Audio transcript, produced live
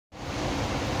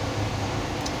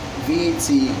VAT.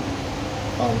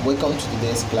 Welcome to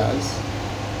today's class.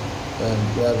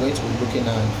 We are going to be looking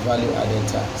at value added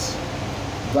tax.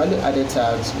 Value added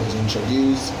tax was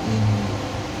introduced in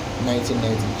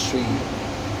 1993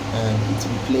 and it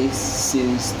replaced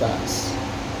sales tax,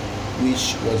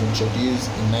 which was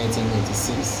introduced in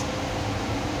 1986.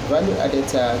 Value added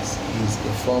tax is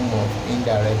a form of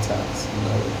indirect tax,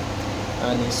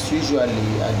 and it's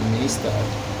usually administered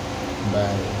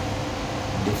by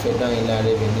the Federal Inland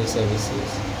Revenue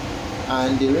Services,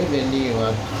 and the revenue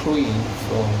accruing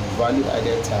from value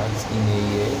added tax in a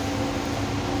year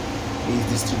is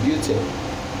distributed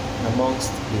amongst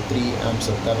the three arms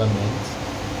of government.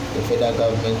 The federal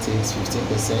government takes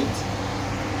 15%,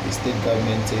 the state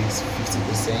government takes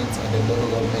 50%, and the local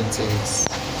government takes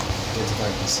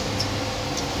 35%.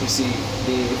 You see,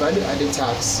 the value added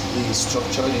tax is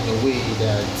structured in a way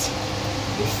that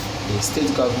the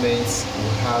state governments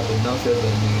will have enough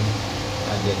revenue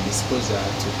at their disposal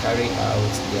to carry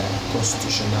out their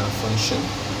constitutional function,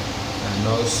 and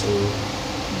also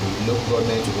the local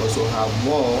government will also have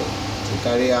more to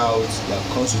carry out their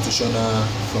constitutional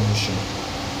function.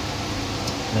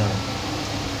 Now,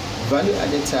 value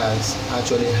added tax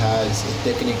actually has a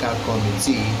technical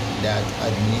committee that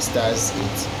administers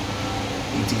it.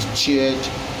 It is chaired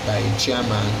by a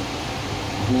chairman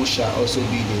who shall also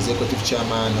be the executive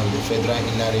chairman of the Federal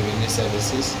Inland Revenue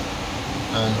Services,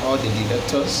 and all the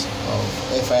directors of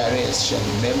FIRS shall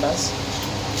be members.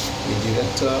 The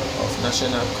director of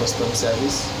National Customs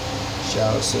Service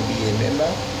shall also be a member,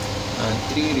 and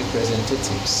 3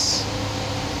 representatives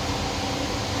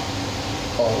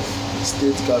of the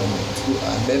state government who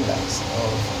are members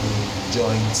of the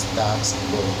Joint Tax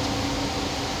Board.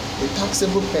 The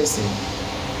taxable person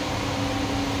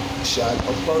shall,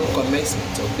 upon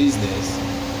commencement of business,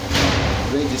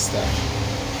 register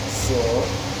for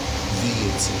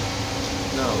VAT.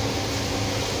 Now,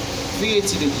 VAT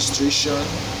registration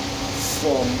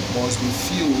form must be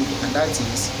filled, and that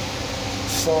is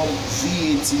form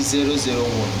VAT 001.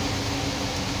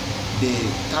 The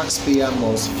taxpayer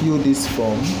must fill this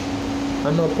form,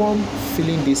 and upon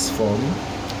filling this form,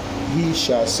 he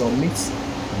shall submit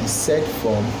the said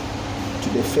form to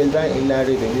the Federal Inland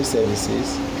Revenue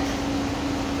Services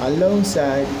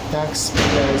alongside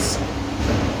taxpayers'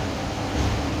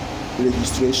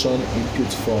 registration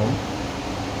input form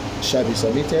shall be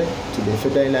submitted to the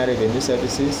Federal Inland Revenue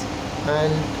Services,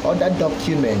 and other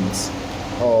documents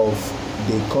of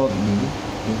the company,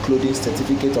 including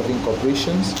certificate of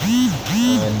incorporations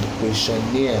and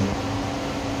questionnaire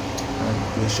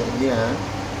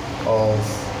of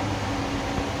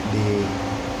the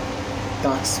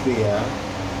taxpayer,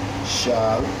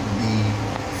 shall be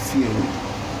filled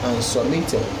and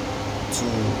submitted to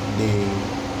the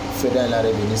Federal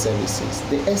Revenue Services.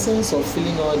 The essence of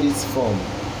filling all this form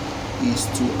is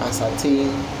to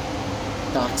ascertain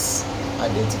tax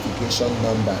identification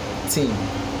number TIN.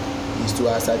 Is to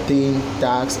ascertain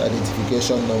tax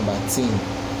identification number TIN.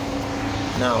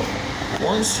 Now,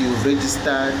 once you've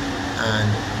registered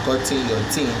and gotten your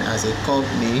TIN as a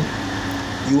company,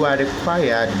 you are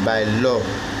required by law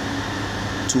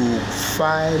to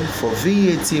file for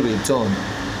VAT return,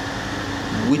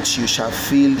 which you shall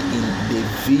fill in the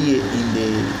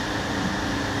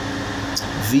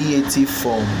VAT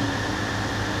form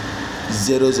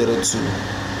 002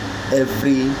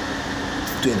 every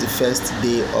 21st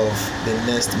day of the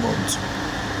next month.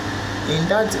 In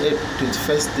that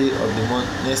 21st day of the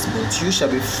next month, you shall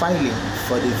be filing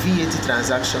for the VAT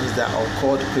transactions that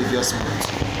occurred previous month.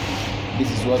 This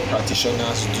is what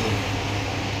practitioners do.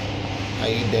 Are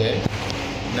you there?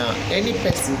 Now, any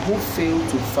person who failed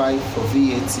to file for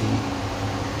VAT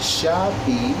shall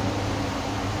be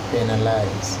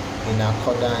penalized in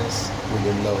accordance with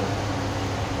the law.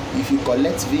 If you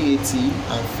collect VAT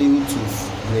and fail to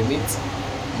remit,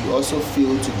 you also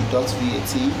fail to deduct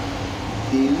VAT,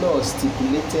 the law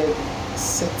stipulated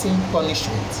certain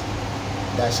punishment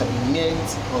that shall be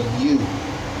meant on you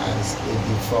as a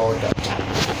defaulter.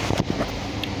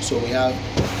 So we have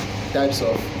types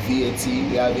of VAT.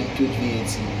 We have input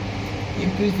VAT.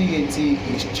 Input VAT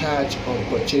is charged on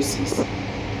purchases.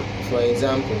 For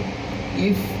example,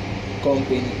 if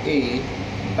company A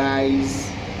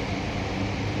buys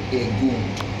a good,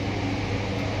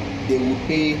 they will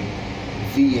pay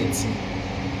VAT.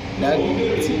 That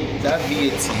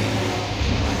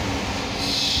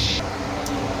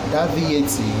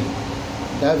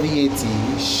VAT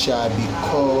shall be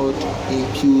called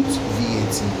input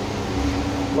VAT.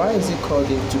 Why is it called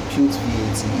input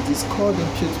VAT? It is called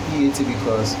input VAT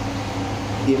because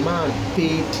the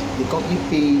company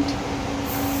paid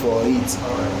for it.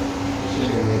 They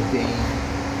were paying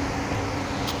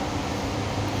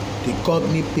the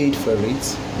company paid for it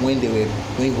when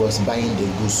he was buying the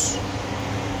goods.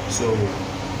 So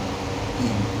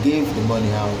he gave the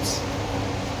money out.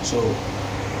 So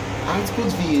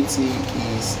output VAT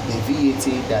is the VAT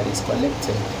that is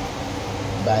collected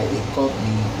by a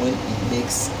company when it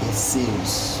makes a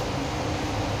sales.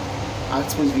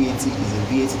 Output VAT is a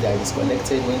VAT that is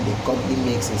collected when the company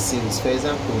makes a sales. For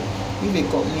example, if a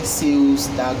company sells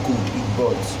that good it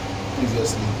bought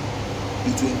previously,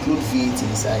 it will include VAT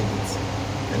inside it,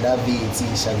 and that VAT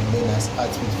shall be known as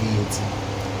output VAT.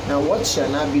 Now, what shall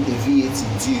now be the VAT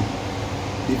due?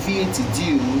 The VAT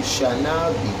due shall now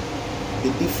be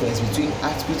the difference between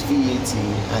output VAT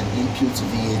and input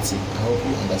VAT. I hope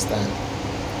you understand.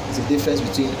 It's the difference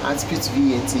between output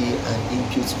VAT and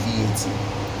input VAT.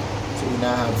 So we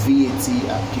now have VAT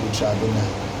appeal tribunal.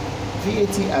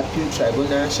 VAT appeal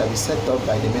tribunal shall be set up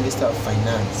by the Minister of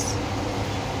Finance.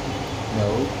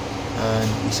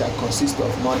 And it shall consist of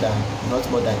not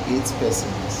more than 8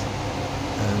 persons.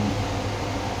 And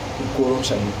the quorum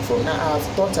shall be performed. Now, I have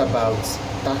thought about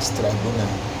tax tribunal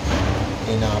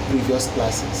in our previous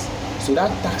classes. So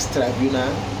that tax tribunal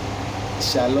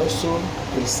shall also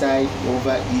preside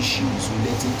over issues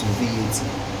relating to VAT.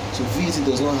 So VAT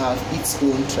does not have its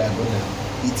own tribunal.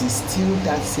 It is still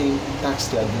that same tax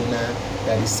tribunal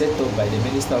that is set up by the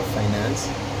Minister of Finance,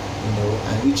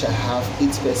 and which shall have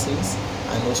 8 persons,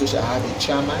 and also shall have a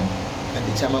chairman, and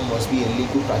the chairman must be a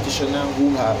legal practitioner who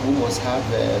must have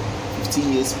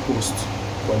 15 years post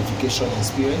qualification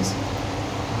experience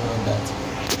around that.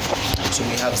 So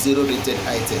we have 0 rated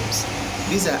items.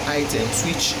 These are items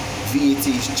which VAT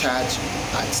is charged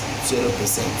at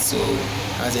 0%. So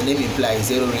as the name implies,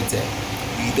 0 rated.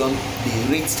 The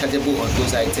rates chargeable on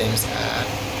those items are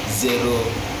 0%.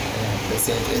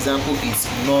 Example is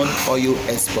non-oil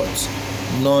exports.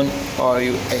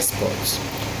 Non-oil exports,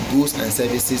 goods and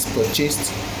services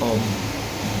purchased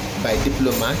by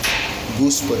diplomat,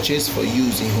 goods purchased for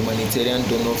use in humanitarian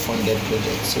donor funded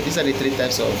projects. So these are the 3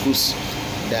 types of goods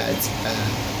that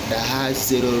has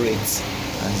 0 rates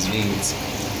as VAT.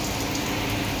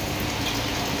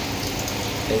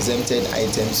 Exempted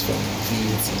items from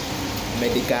VAT.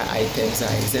 Medical items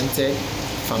are exempted.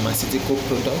 Pharmaceutical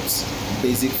products,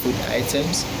 basic food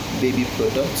items, baby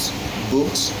products,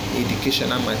 books,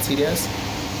 educational materials,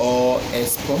 or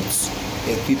exports,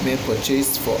 equipment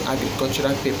purchased for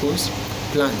agricultural purposes,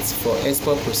 plants for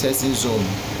export processing zone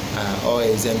are all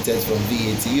exempted from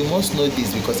VAT. You must know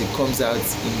this because it comes out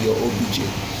in your OBJ.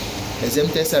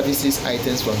 Exempted services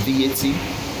items from VAT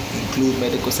include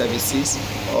medical services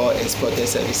or exported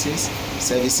services,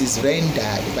 services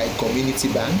rendered by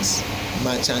community banks,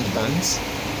 merchant banks,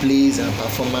 plays and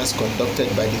performance conducted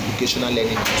by the educational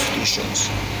learning institutions.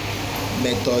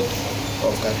 Method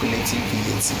of calculating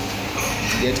VAT,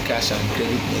 delayed cash and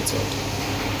credit method.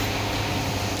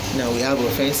 Now we have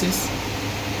offenses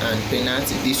and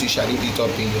penalty. This you shall read it up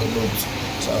in your notes,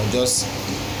 so I'll just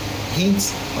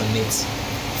hint on it.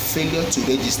 Failure to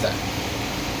register,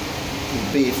 you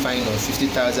pay a fine of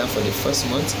 50,000 for the first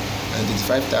month and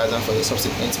 35,000 for the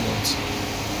subsequent month.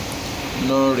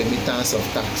 Non-remittance of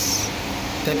tax,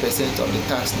 10% of the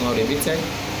tax not remitted,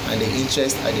 and the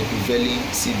interest at the prevailing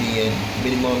CBN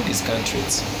minimum discount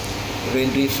rates.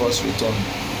 Rendering false return,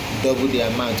 double the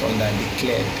amount under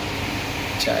declared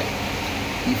charge.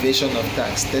 Evasion of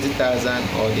tax, 30,000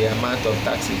 or the amount of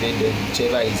tax evaded,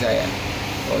 whichever is higher,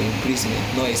 or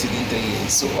imprisonment not exceeding 3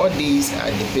 years. So all these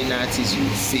are the penalties you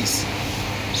face.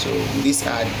 So these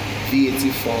are VAT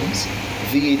forms.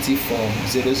 VAT form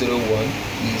 001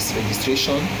 is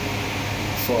registration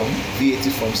form. VAT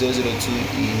form 002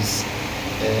 is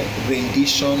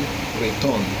rendition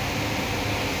return.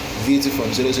 VAT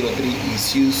form 003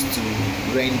 is used to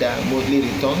render monthly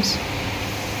returns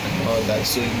and all that.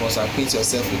 So you must acquaint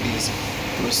yourself with this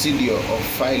procedure of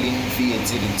filing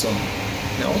VAT return.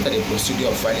 Now, what are the procedure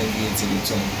of filing VAT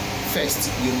return?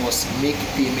 First, you must make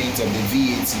payment of the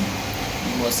VAT.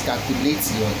 You must calculate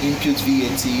your input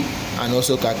VAT and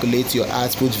also calculate your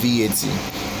output VAT.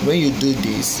 When you do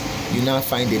this, you now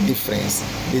find the difference.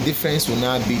 The difference will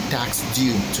now be tax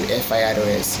due to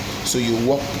FIRS. So you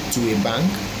walk to a bank,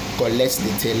 collect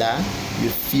the teller, you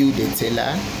fill the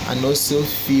teller, and also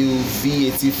fill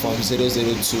VAT form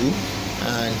 002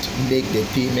 and make the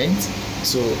payment.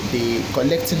 So the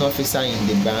collecting officer in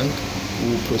the bank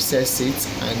will process it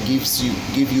and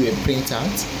give you a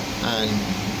printout and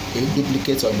a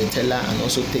duplicate of the teller, and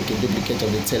also take a duplicate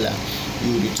of the teller.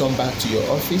 You return back to your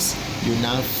office. You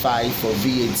now file for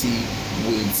VAT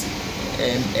with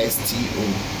MSTO.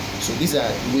 So these are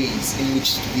ways in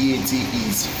which VAT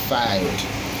is filed.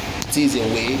 it is a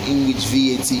way in which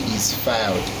VAT is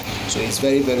filed. So it's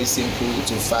very, very simple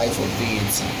to file for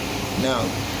VAT. Now,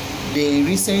 the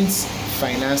recent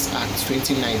Finance Act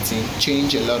 2019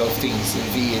 changed a lot of things in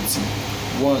VAT.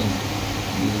 One,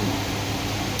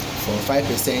 from 5%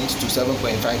 to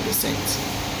 7.5%.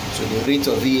 So the rate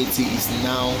of VAT is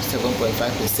now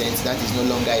 7.5%. That is no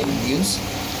longer in use.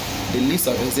 The list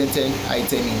of exempted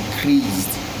items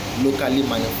increased. Locally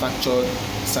manufactured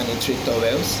sanitary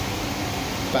towels,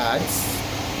 pads,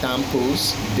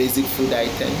 tampons, basic food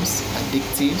items,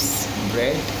 additives,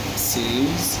 bread,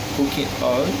 cereals, cooking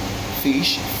oil,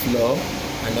 fish, flour,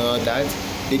 and all that.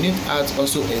 The new act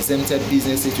also exempted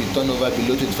businesses with turnover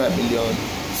below 25 billion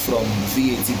from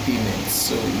VAT payments.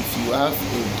 So if you have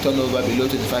a turnover below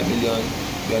 25 billion,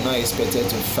 you are not expected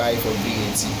to file for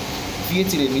VAT.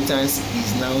 VAT remittance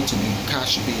is now to be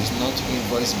cash-based, not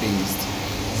invoice-based.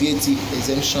 VAT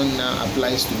exemption now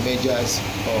applies to mergers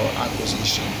or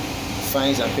acquisition.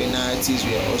 Fines and penalties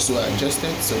were also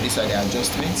adjusted, so these are the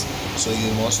adjustments, so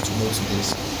you must note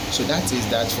this. So that is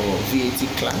that for VAT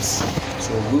class.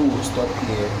 So we will stop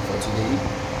here for today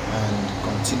and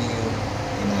continue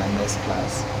in our next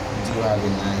class. Do have a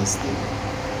nice day.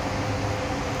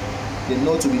 The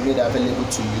note will be made available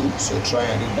to you, so try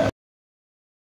and read that.